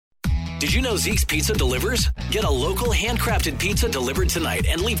Did you know Zeke's Pizza delivers? Get a local handcrafted pizza delivered tonight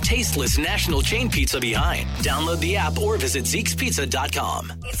and leave tasteless national chain pizza behind. Download the app or visit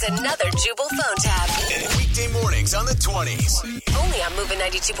Zeke'sPizza.com. It's another Jubal phone tab. Weekday mornings on the 20s. Only on Moving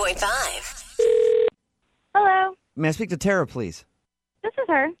 92.5. Hello, May I speak to Tara, please? this is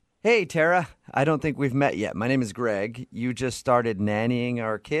her. Hey, Tara. I don't think we've met yet. My name is Greg. You just started nannying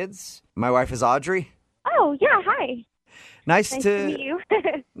our kids. My wife is Audrey. Oh, yeah, hi. Nice Nice to meet you.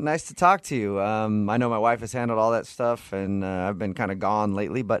 Nice to talk to you. I know my wife has handled all that stuff, and I've been kind of gone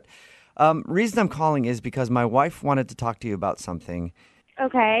lately. But reason I'm calling is because my wife wanted to talk to you about something.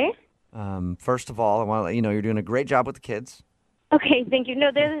 Okay. First of all, I want to let you know you're doing a great job with the kids. Okay, thank you.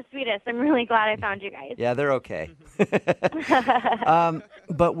 No, they're the sweetest. I'm really glad I found you guys. Yeah, they're okay.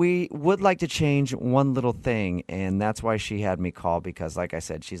 But we would like to change one little thing, and that's why she had me call because, like I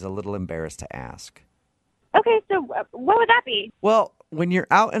said, she's a little embarrassed to ask. Okay, so what would that be? Well, when you're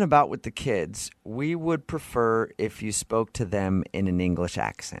out and about with the kids, we would prefer if you spoke to them in an English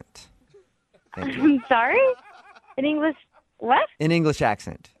accent. Thank you. I'm sorry? In English, what? An English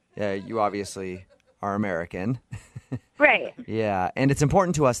accent. You obviously are American. Right. Yeah, and it's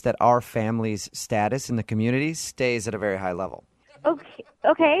important to us that our family's status in the community stays at a very high level.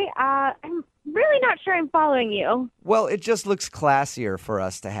 Okay, I'm really not sure I'm following you. Well, it just looks classier for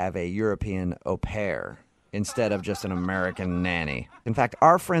us to have a European au pair instead of just an American nanny. In fact,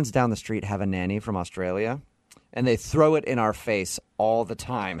 our friends down the street have a nanny from Australia, and they throw it in our face all the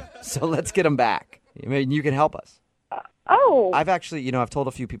time. So let's get them back. I mean, you can help us. Oh. I've actually, I've told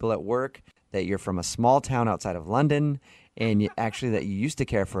a few people at work that you're from a small town outside of London, and that you used to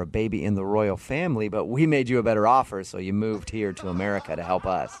care for a baby in the royal family, but we made you a better offer, so you moved here to America to help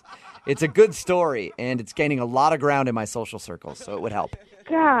us. It's a good story, and it's gaining a lot of ground in my social circles, so it would help.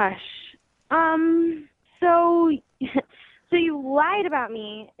 Gosh. So you lied about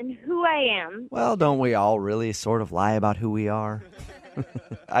me and who I am. Well, don't we all really sort of lie about who we are?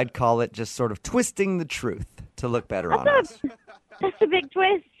 I'd call it just sort of twisting the truth to look better on us. That's a big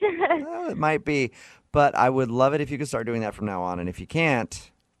twist. Well, it might be, but I would love it if you could start doing that from now on, and if you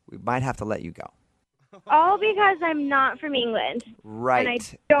can't, we might have to let you go. All because I'm not from England. Right. And I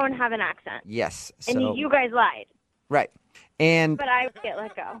don't have an accent. Yes. And you guys lied. Right. And But I would get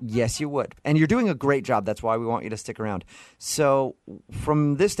let go. yes, you would. And you're doing a great job. That's why we want you to stick around. So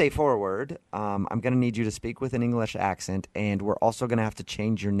from this day forward, I'm going to need you to speak with an English accent, and we're also going to have to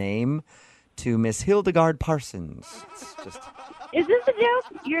change your name to Miss Hildegard Parsons. It's just Is this a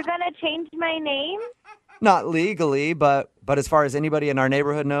joke? You're going to change my name? not legally, but as far as anybody in our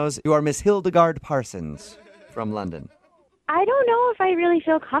neighborhood knows, you are Miss Hildegard Parsons from London. I don't know if I really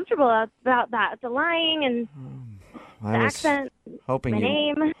feel comfortable about that. The lying and I the was accent, hoping my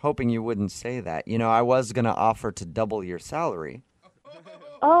name. hoping you wouldn't say that. I was going to offer to double your salary.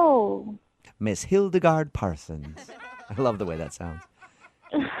 Oh. Miss Hildegard Parsons. I love the way that sounds.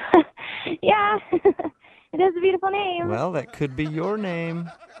 Yeah. It is a beautiful name. Well, that could be your name.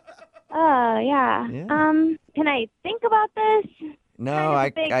 Yeah. Can I think about this? No,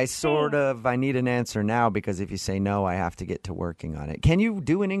 Kind of a big I need an answer now because if you say no, I have to get to working on it. Can you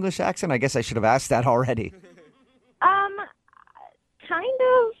do an English accent? I guess I should have asked that already. Kind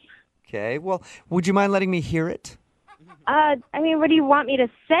of. Okay, well, would you mind letting me hear it? What do you want me to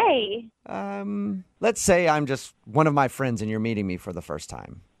say? Let's say I'm just one of my friends and you're meeting me for the first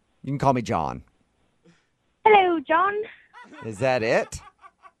time. You can call me John. Hello, John. Is that it?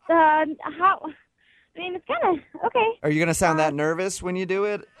 It's kind of, okay. Are you going to sound that nervous when you do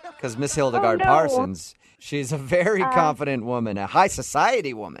it? Because Miss Hildegard no. Parsons, she's a very confident woman, a high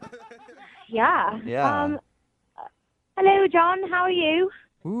society woman. Yeah. Yeah. Hello, John. How are you?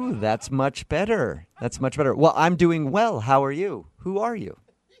 Ooh, that's much better. That's much better. Well, I'm doing well. How are you? Who are you?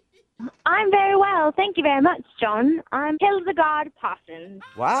 I'm very well. Thank you very much, John. I'm Hildegard Parsons.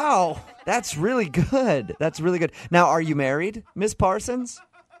 Wow, that's really good. That's really good. Now, are you married, Miss Parsons?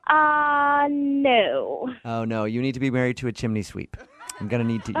 No. Oh, no, you need to be married to a chimney sweep. I'm going to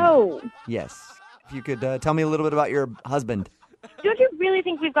need to... Oh. Yes. If you could tell me a little bit about your husband. Don't you really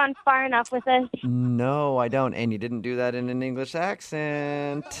think we've gone far enough with this? No, I don't. And you didn't do that in an English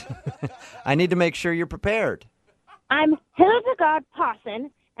accent. I need to make sure you're prepared. I'm Hildegard Parsons,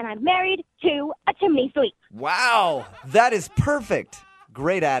 and I'm married to a chimney sweep. Wow, that is perfect.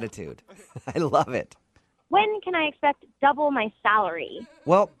 Great attitude. I love it. When can I expect double my salary?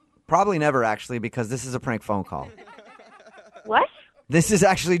 Well, probably never, actually, because this is a prank phone call. What? This is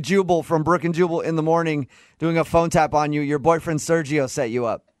actually Jubal from Brooke and Jubal in the morning doing a phone tap on you. Your boyfriend Sergio set you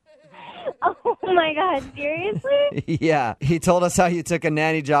up. Oh, my God. Seriously? Yeah. He told us how you took a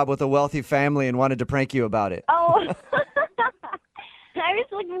nanny job with a wealthy family and wanted to prank you about it. Oh. I I was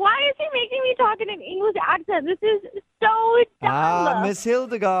like, why is he making me talk in an English accent? This is so dumb. Miss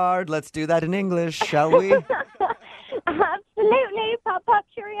Hildegard, let's do that in English, shall we? Absolutely. Pop, pop,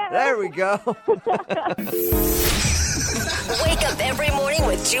 cheerio. There we go. Wake up every morning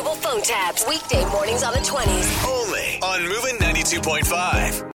with Jubal phone tabs. Weekday mornings on the 20s. Only on Moving 92.5.